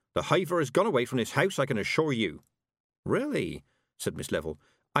echoes. The hiver has gone away from this house, I can assure you." "Really?" said Miss Level.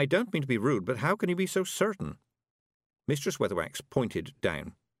 "I don't mean to be rude, but how can you be so certain?" Mistress Weatherwax pointed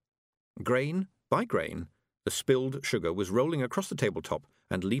down. Grain by grain, the spilled sugar was rolling across the tabletop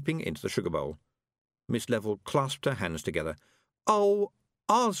and leaping into the sugar bowl. Miss Level clasped her hands together. "Oh,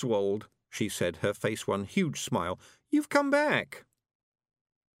 Oswald," she said, her face one huge smile, "you've come back."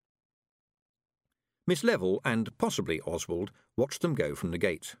 Miss Level and possibly Oswald watched them go from the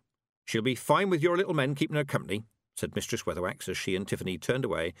gate. "She'll be fine with your little men keeping her company," said Mistress Weatherwax as she and Tiffany turned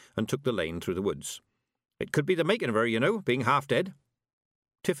away and took the lane through the woods. "It could be the making of her, you know, being half dead."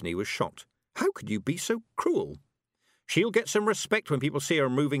 Tiffany was shocked. "How could you be so cruel?" "She'll get some respect when people see her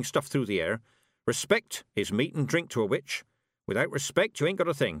moving stuff through the air. Respect is meat and drink to a witch. Without respect, you ain't got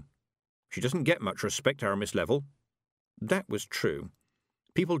a thing. She doesn't get much respect, our Miss Level." That was true.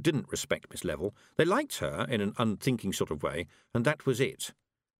 People didn't respect Miss Level. They liked her in an unthinking sort of way, and that was it.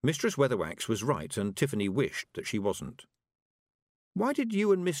 Mistress Weatherwax was right, and Tiffany wished that she wasn't. "Why did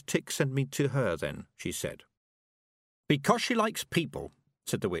you and Miss Tick send me to her, then?" she said. "Because she likes people,"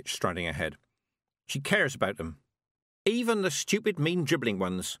 said the witch, striding ahead. "She cares about them. Even the stupid, mean, dribbling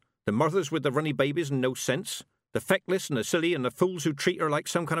ones, the mothers with the runny babies and no sense, the feckless and the silly and the fools who treat her like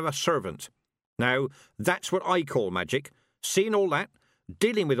some kind of a servant. Now, that's what I call magic, seeing all that,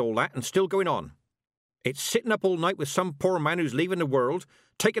 dealing with all that, and still going on. It's sitting up all night with some poor man who's leaving the world,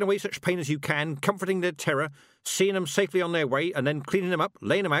 taking away such pain as you can, comforting their terror, seeing them safely on their way, and then cleaning them up,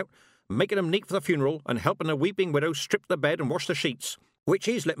 laying them out, making them neat for the funeral, and helping a weeping widow strip the bed and wash the sheets, which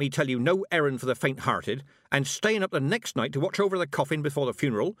is, let me tell you, no errand for the faint-hearted, and staying up the next night to watch over the coffin before the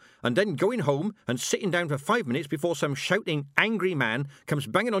funeral, and then going home and sitting down for 5 minutes before some shouting, angry man comes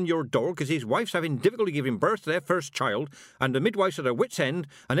banging on your door because his wife's having difficulty giving birth to their first child, and the midwife's at her wit's end,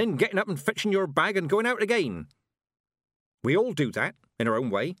 and then getting up and fetching your bag and going out again. We all do that, in our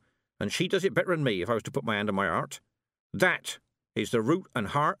own way, and she does it better than me, if I was to put my hand on my heart. That is the root and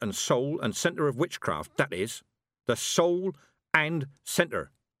heart and soul and centre of witchcraft, that is. The soul and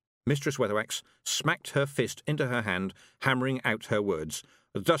centre." Mistress Weatherwax smacked her fist into her hand, hammering out her words.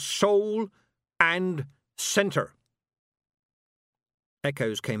 "The soul and centre."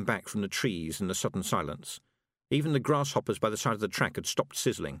 Echoes came back from the trees in the sudden silence. Even the grasshoppers by the side of the track had stopped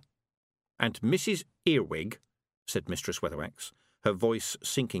sizzling. And Mrs. Earwig, said Mistress Weatherwax, her voice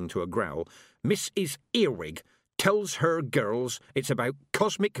sinking to a growl, Mrs. Earwig tells her girls it's about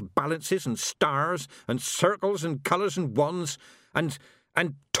cosmic balances and stars and circles and colours and wands and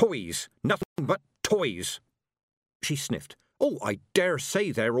toys, nothing but toys. She sniffed. Oh, I dare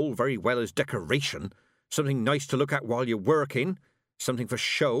say they're all very well as decoration, something nice to look at while you're working, something for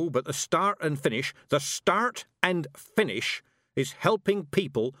show, but the start and finish is helping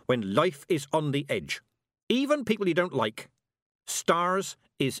people when life is on the edge. Even people you don't like. Stars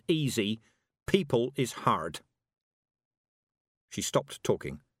is easy, people is hard. She stopped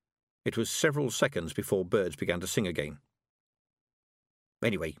talking. It was several seconds before birds began to sing again.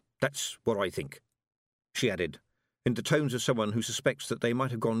 Anyway, that's what I think, she added, in the tones of someone who suspects that they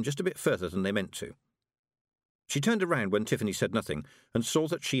might have gone just a bit further than they meant to. She turned around when Tiffany said nothing and saw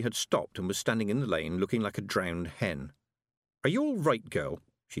that she had stopped and was standing in the lane looking like a drowned hen. Are you all right, girl?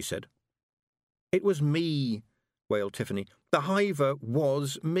 She said. It was me, wailed Tiffany. The hiver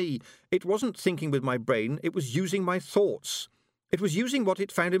was me. It wasn't thinking with my brain, it was using my thoughts. It was using what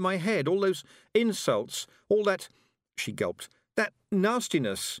it found in my head, all those insults, all that, she gulped, that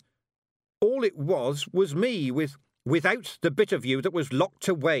nastiness. All it was me, without the bit of you that was locked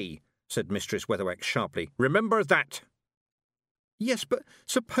away, said Mistress Weatherwax sharply. Remember that. Yes, but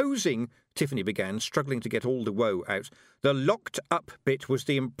supposing, Tiffany began, struggling to get all the woe out. The locked-up bit was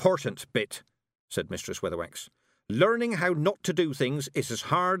the important bit, said Mistress Weatherwax. Learning how not to do things is as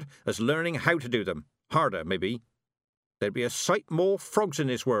hard as learning how to do them. Harder, maybe. There'd be a sight more frogs in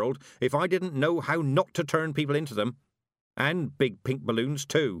this world if I didn't know how not to turn people into them. And big pink balloons,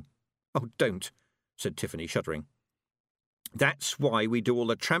 too. Oh, don't, said Tiffany, shuddering. That's why we do all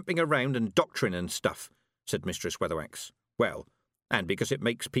the tramping around and doctrine and stuff, said Mistress Weatherwax. Well, and because it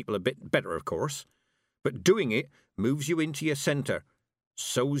makes people a bit better, of course. But doing it moves you into your centre,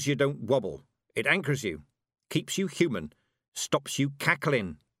 so's you don't wobble. It anchors you, keeps you human, stops you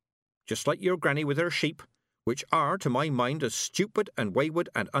cackling. Just like your granny with her sheep, which are, to my mind, as stupid and wayward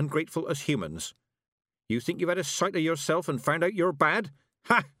and ungrateful as humans. You think you've had a sight of yourself and found out you're bad?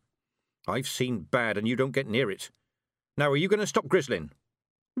 Ha! I've seen bad, and you don't get near it. Now, are you going to stop grizzling?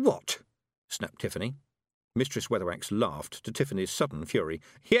 What? Snapped Tiffany. Mistress Weatherwax laughed, to Tiffany's sudden fury.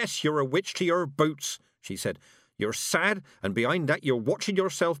 Yes, you're a witch to your boots, she said. You're sad, and behind that you're watching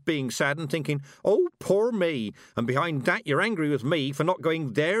yourself being sad and thinking, oh, poor me, and behind that you're angry with me for not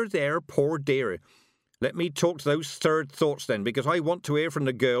going, there, poor dear. Let me talk to those third thoughts then, because I want to hear from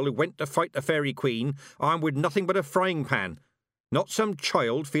the girl who went to fight the Fairy Queen, armed with nothing but a frying pan. Not some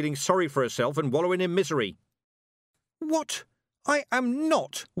child feeling sorry for herself and wallowing in misery. What? I am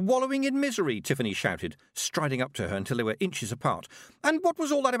not wallowing in misery, Tiffany shouted, striding up to her until they were inches apart. And what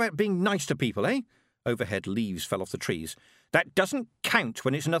was all that about being nice to people, eh? Overhead leaves fell off the trees. That doesn't count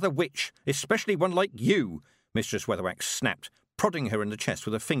when it's another witch, especially one like you, Mistress Weatherwax snapped, prodding her in the chest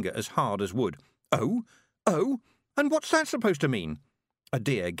with a finger as hard as wood. Oh? And what's that supposed to mean? A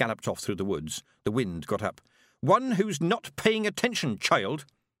deer galloped off through the woods. The wind got up. One who's not paying attention, child.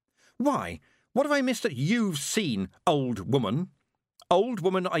 Why? What have I missed that you've seen, old woman? Old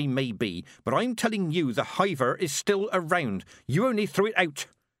woman I may be, but I'm telling you the hiver is still around. You only threw it out,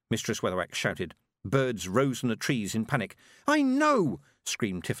 Mistress Weatherwax shouted. Birds rose from the trees in panic. I know,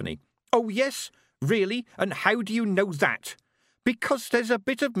 screamed Tiffany. Oh, yes? Really? And how do you know that? Because there's a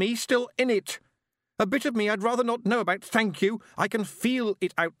bit of me still in it. A bit of me I'd rather not know about, thank you. I can feel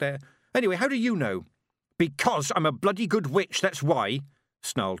it out there. Anyway, how do you know? Because I'm a bloody good witch, that's why,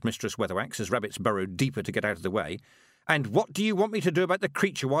 snarled Mistress Weatherwax as rabbits burrowed deeper to get out of the way. And what do you want me to do about the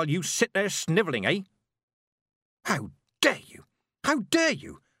creature while you sit there snivelling, eh? How dare you? How dare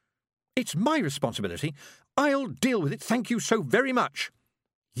you? It's my responsibility. I'll deal with it, thank you so very much.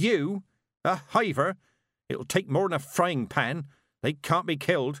 You? A hiver? It'll take more than a frying pan. They can't be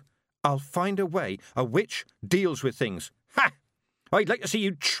killed. I'll find a way. A witch deals with things. Ha! I'd like to see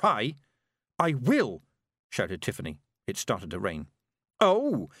you try. I will, shouted Tiffany. It started to rain.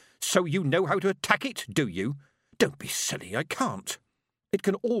 Oh, so you know how to attack it, do you? Don't be silly, I can't. It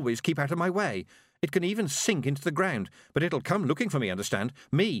can always keep out of my way. It can even sink into the ground, but it'll come looking for me, understand?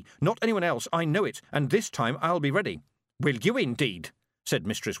 Me, not anyone else, I know it, and this time I'll be ready. Will you indeed? Said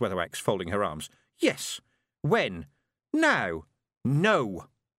Mistress Weatherwax, folding her arms. Yes. When? Now. No.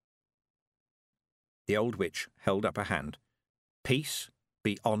 The old witch held up a hand. Peace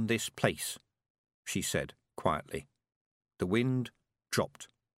be on this place, she said quietly. The wind dropped.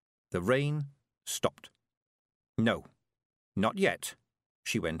 The rain stopped. No, not yet,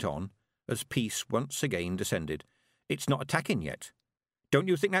 she went on, as peace once again descended. It's not attacking yet. Don't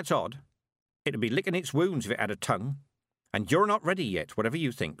you think that's odd? It'd be licking its wounds if it had a tongue. And you're not ready yet, whatever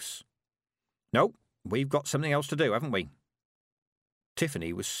you thinks. No, we've got something else to do, haven't we?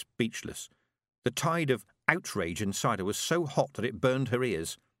 Tiffany was speechless. The tide of outrage inside her was so hot that it burned her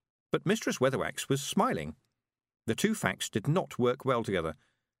ears. But Mistress Weatherwax was smiling. The two facts did not work well together.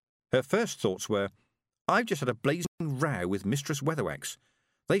 Her first thoughts were, I've just had a blazing row with Mistress Weatherwax.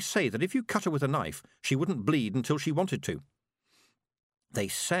 They say that if you cut her with a knife, she wouldn't bleed until she wanted to. They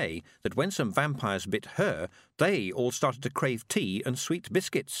say that when some vampires bit her, they all started to crave tea and sweet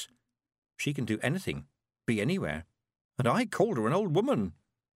biscuits. She can do anything, be anywhere. And I called her an old woman.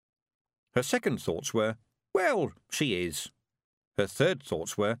 Her second thoughts were, well, she is. Her third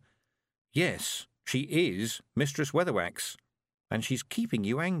thoughts were, yes, she is Mistress Weatherwax, and she's keeping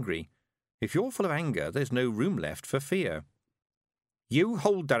you angry. If you're full of anger, there's no room left for fear. You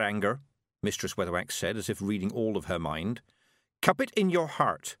hold that anger, Mistress Weatherwax said, as if reading all of her mind. Cup it in your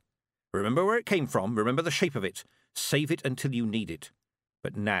heart. Remember where it came from, remember the shape of it. Save it until you need it.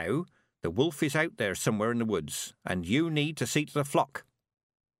 But now, the wolf is out there somewhere in the woods, and you need to see to the flock.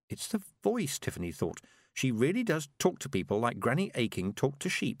 It's the voice, Tiffany thought. She really does talk to people like Granny Aching talked to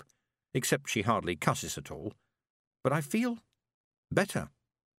sheep, except she hardly cusses at all. But I feel better.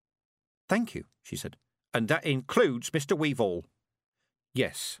 Thank you, she said. And that includes Mr. Weevil.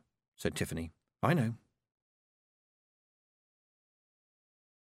 Yes, said Tiffany. I know.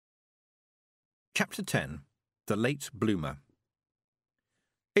 Chapter 10. The Late Bloomer.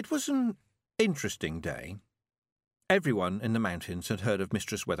 It was an interesting day. Everyone in the mountains had heard of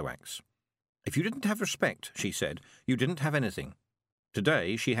Mistress Weatherwax. If you didn't have respect, she said, you didn't have anything.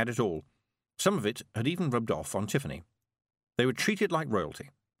 Today she had it all. Some of it had even rubbed off on Tiffany. They were treated like royalty.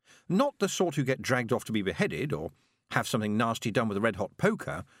 Not the sort who get dragged off to be beheaded or have something nasty done with a red-hot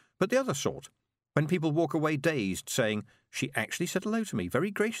poker, but the other sort, when people walk away dazed, saying, she actually said hello to me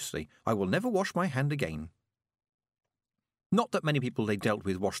very graciously. I will never wash my hand again. Not that many people they dealt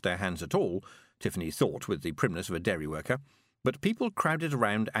with washed their hands at all, Tiffany thought with the primness of a dairy worker, but people crowded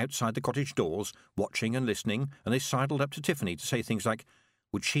around outside the cottage doors, watching and listening, and they sidled up to Tiffany to say things like,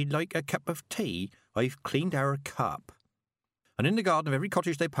 would she like a cup of tea? I've cleaned our cup. And in the garden of every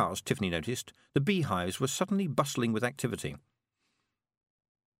cottage they passed, Tiffany noticed, the beehives were suddenly bustling with activity.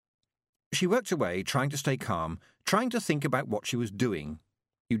 She worked away, trying to stay calm, trying to think about what she was doing.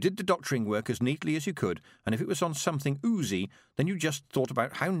 You did the doctoring work as neatly as you could, and if it was on something oozy, then you just thought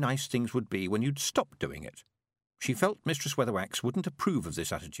about how nice things would be when you'd stop doing it. She felt Mistress Weatherwax wouldn't approve of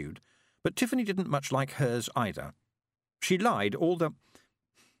this attitude, but Tiffany didn't much like hers either. She didn't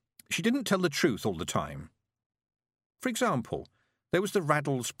tell the truth all the time. For example, there was the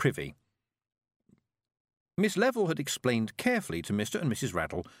Raddle's privy. Miss Level had explained carefully to Mr. and Mrs.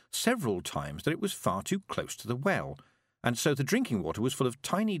 Raddle several times that it was far too close to the well, and so the drinking water was full of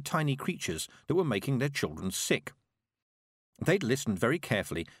tiny, tiny creatures that were making their children sick. They'd listened very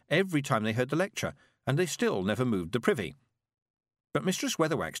carefully every time they heard the lecture, and they still never moved the privy. But Mistress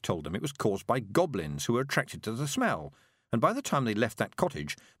Weatherwax told them it was caused by goblins who were attracted to the smell, and by the time they left that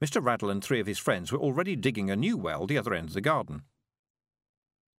cottage, Mr. Raddle and 3 of his friends were already digging a new well the other end of the garden.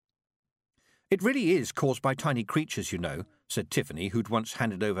 It really is caused by tiny creatures, you know, said Tiffany, who'd once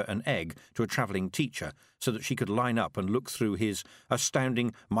handed over an egg to a travelling teacher so that she could line up and look through his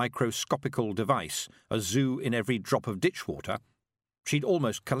astounding microscopical device, a zoo in every drop of ditch water. She'd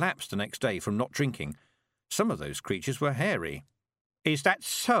almost collapsed the next day from not drinking. Some of those creatures were hairy. Is that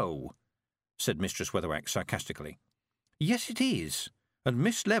so? Said Mistress Weatherwax sarcastically. Yes, it is, and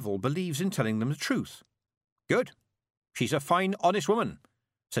Miss Level believes in telling them the truth. Good. She's a fine, honest woman,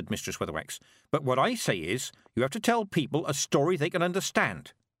 said Mistress Weatherwax. But what I say is, you have to tell people a story they can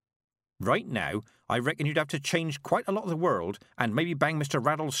understand. Right now, I reckon you'd have to change quite a lot of the world and maybe bang Mr.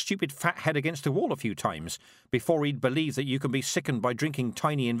 Raddle's stupid fat head against the wall a few times before he'd believe that you can be sickened by drinking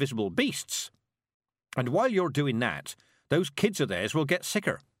tiny invisible beasts. And while you're doing that, those kids of theirs will get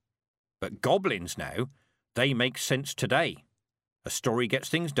sicker. But goblins now, they make sense today. A story gets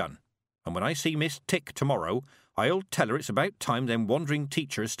things done. And when I see Miss Tick tomorrow, I'll tell her it's about time them wandering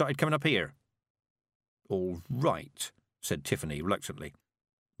teachers started coming up here. All right, said Tiffany reluctantly.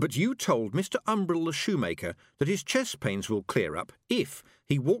 But you told Mr. Umbrel the shoemaker that his chest pains will clear up if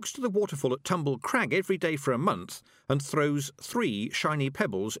he walks to the waterfall at Tumble Crag every day for a month and throws 3 shiny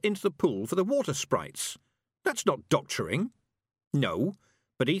pebbles into the pool for the water sprites. That's not doctoring. No,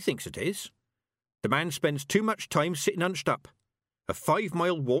 but he thinks it is. The man spends too much time sitting hunched up. A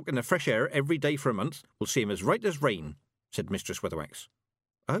 5-mile walk in the fresh air every day for a month will see him as right as rain, said Mistress Weatherwax.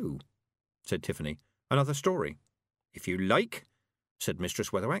 Oh, said Tiffany. Another story. If you like, said Mistress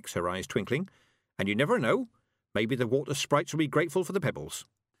Weatherwax, her eyes twinkling. And you never know. Maybe the water sprites will be grateful for the pebbles.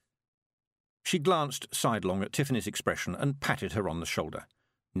 She glanced sidelong at Tiffany's expression and patted her on the shoulder.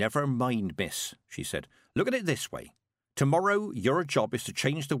 "Never mind, miss," she said. "Look at it this way. Tomorrow your job is to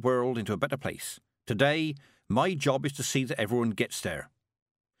change the world into a better place. Today, my job is to see that everyone gets there."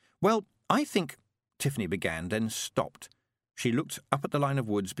 "Well, I think—" Tiffany began, then stopped. She looked up at the line of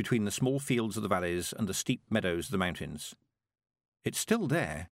woods between the small fields of the valleys and the steep meadows of the mountains. "It's still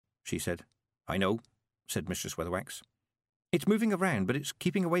there," she said. "I know," said Mistress Weatherwax. "It's moving around, but it's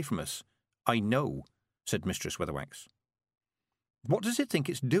keeping away from us." "I know," said Mistress Weatherwax. "What does it think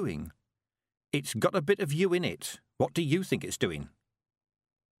it's doing?" "It's got a bit of you in it. What do you think it's doing?"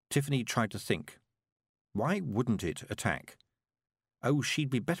 Tiffany tried to think. Why wouldn't it attack? Oh, she'd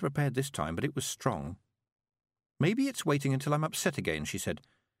be better prepared this time, but it was strong. "Maybe it's waiting until I'm upset again," she said.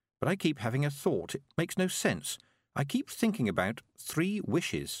 "But I keep having a thought. It makes no sense. I keep thinking about 3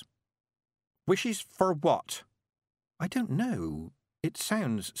 wishes." "Wishes for what?" "I don't know. It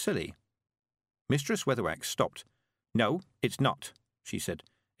sounds silly." Mistress Weatherwax stopped. "No, it's not," she said.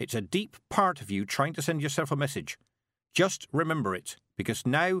 "It's a deep part of you trying to send yourself a message. Just remember it, because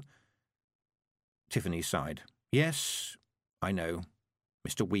now—" Tiffany sighed. "Yes, I know.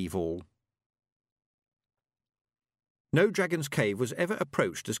 Mr. Weevil." No dragon's cave was ever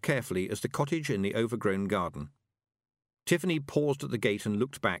approached as carefully as the cottage in the overgrown garden. Tiffany paused at the gate and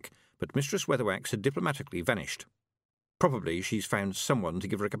looked back, but Mistress Weatherwax had diplomatically vanished. Probably she's found someone to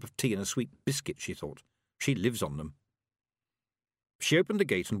give her a cup of tea and a sweet biscuit, she thought. She lives on them. She opened the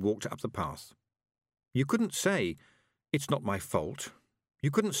gate and walked up the path. You couldn't say, "It's not my fault."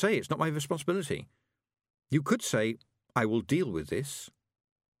 You couldn't say, "It's not my responsibility." You could say, "I will deal with this."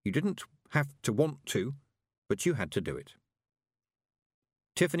 You didn't have to want to, but you had to do it.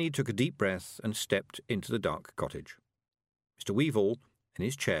 Tiffany took a deep breath and stepped into the dark cottage. Mr. Weevil, in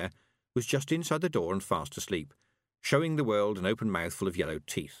his chair, was just inside the door and fast asleep, showing the world an open mouth full of yellow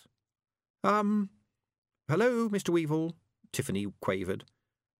teeth. Hello, Mr. Weevil," Tiffany quavered,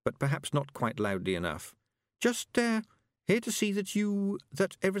 but perhaps not quite loudly enough. "Just, here to see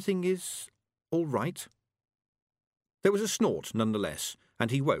that everything is all right." There was a snort, nonetheless, and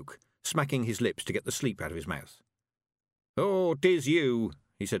he woke, smacking his lips to get the sleep out of his mouth. "Oh, 'tis you,"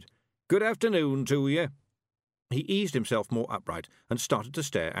 he said. "Good afternoon to you." He eased himself more upright and started to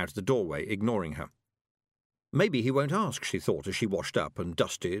stare out of the doorway, ignoring her. Maybe he won't ask, she thought, as she washed up and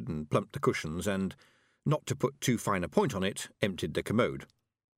dusted and plumped the cushions and, not to put too fine a point on it, emptied the commode.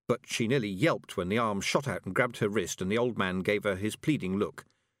 But she nearly yelped when the arm shot out and grabbed her wrist and the old man gave her his pleading look.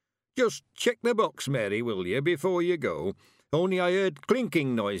 "Just check the box, Mary, will you, before you go? Only I heard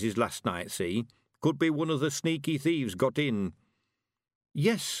clinking noises last night, see? Could be one of the sneaky thieves got in."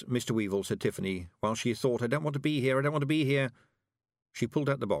 "Yes, Mr. Weevil," said Tiffany, while she thought, "I don't want to be here, I don't want to be here." She pulled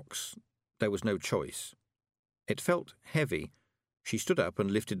out the box. There was no choice. It felt heavy. She stood up and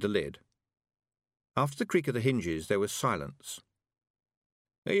lifted the lid. After the creak of the hinges, there was silence.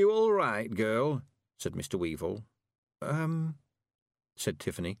 "Are you all right, girl?" said Mr. Weevil. Said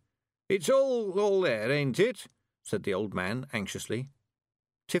Tiffany. "It's all there, ain't it?" said the old man anxiously.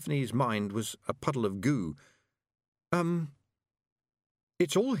 Tiffany's mind was a puddle of goo.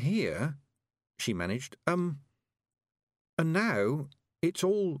 "It's all here," she managed. And now it's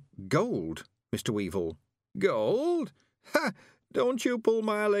all gold, Mr. Weevil." "Gold? Ha! Don't you pull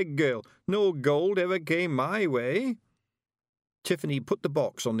my leg, girl. No gold ever came my way." Tiffany put the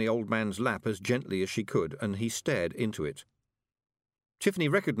box on the old man's lap as gently as she could, and he stared into it. Tiffany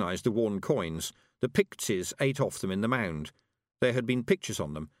recognised the worn coins. The Pixies ate off them in the mound. There had been pictures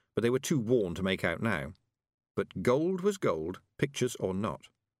on them, but they were too worn to make out now. But gold was gold, pictures or not.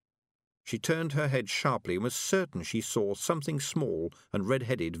 She turned her head sharply and was certain she saw something small and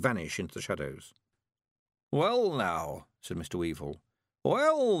red-headed vanish into the shadows. "Well, now," said Mr. Weevil.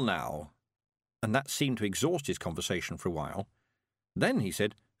 "Well, now." And that seemed to exhaust his conversation for a while. Then he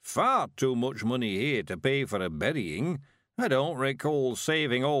said, "Far too much money here to pay for a burying. I don't recall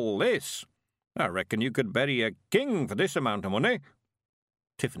saving all this. I reckon you could bury a king for this amount of money."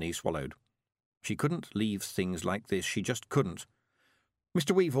 Tiffany swallowed. She couldn't leave things like this. She just couldn't.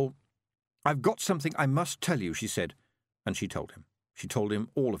 "Mr. Weevil, I've got something I must tell you," she said, and she told him. She told him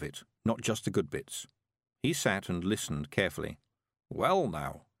all of it, not just the good bits. He sat and listened carefully. "Well,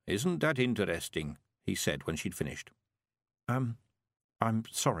 now, isn't that interesting?" he said when she'd finished. I'm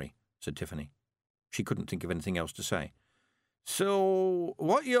sorry," said Tiffany. She couldn't think of anything else to say. "So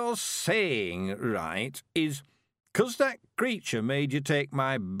what you're saying, right, is 'cause that creature made you take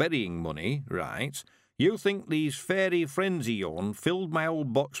my burying money, right, you think these fairy friends of yourn filled my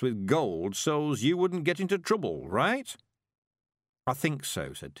old box with gold so's you wouldn't get into trouble, right?" "I think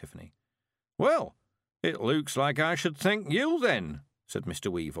so," said Tiffany. "Well, it looks like I should thank you then," said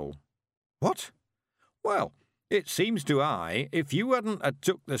Mr. Weevil. "What?" "Well, It seems to I, if you hadn't a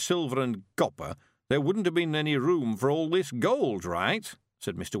took the silver and copper, there wouldn't have been any room for all this gold, right?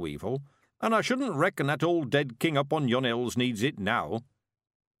 Said Mr. Weevil. And I shouldn't reckon that old dead king up on yon hills needs it now.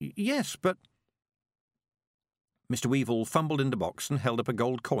 Yes, but... Mr. Weevil fumbled in the box and held up a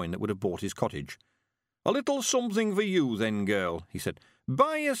gold coin that would have bought his cottage. A little something for you, then, girl, he said.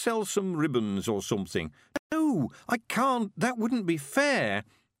 Buy yourself some ribbons or something. No, I can't. That wouldn't be fair,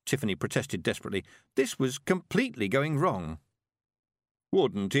 Tiffany protested desperately. This was completely going wrong.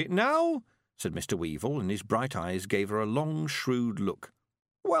 Wouldn't it now? Said Mr. Weevil, and his bright eyes gave her a long, shrewd look.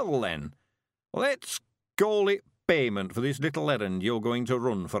 Well, then, let's call it payment for this little errand you're going to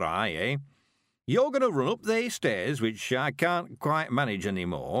run for I, eh? You're going to run up they stairs, which I can't quite manage any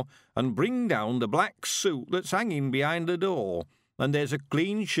more, and bring down the black suit that's hanging behind the door, and there's a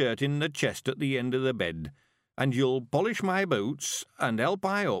clean shirt in the chest at the end of the bed, and you'll polish my boots and help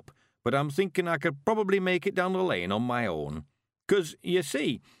I up, but I'm thinking I could probably make it down the lane on my own. 'Cause, you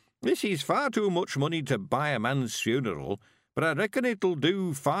see, this is far too much money to buy a man's funeral, but I reckon it'll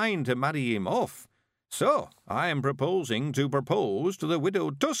do fine to marry him off. So, I am proposing to propose to the widow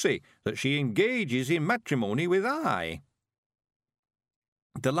Tussie that she engages in matrimony with I.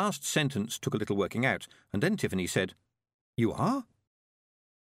 The last sentence took a little working out, and then Tiffany said, You are?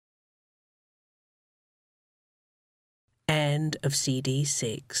 End of CD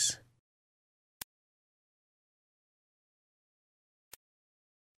 6.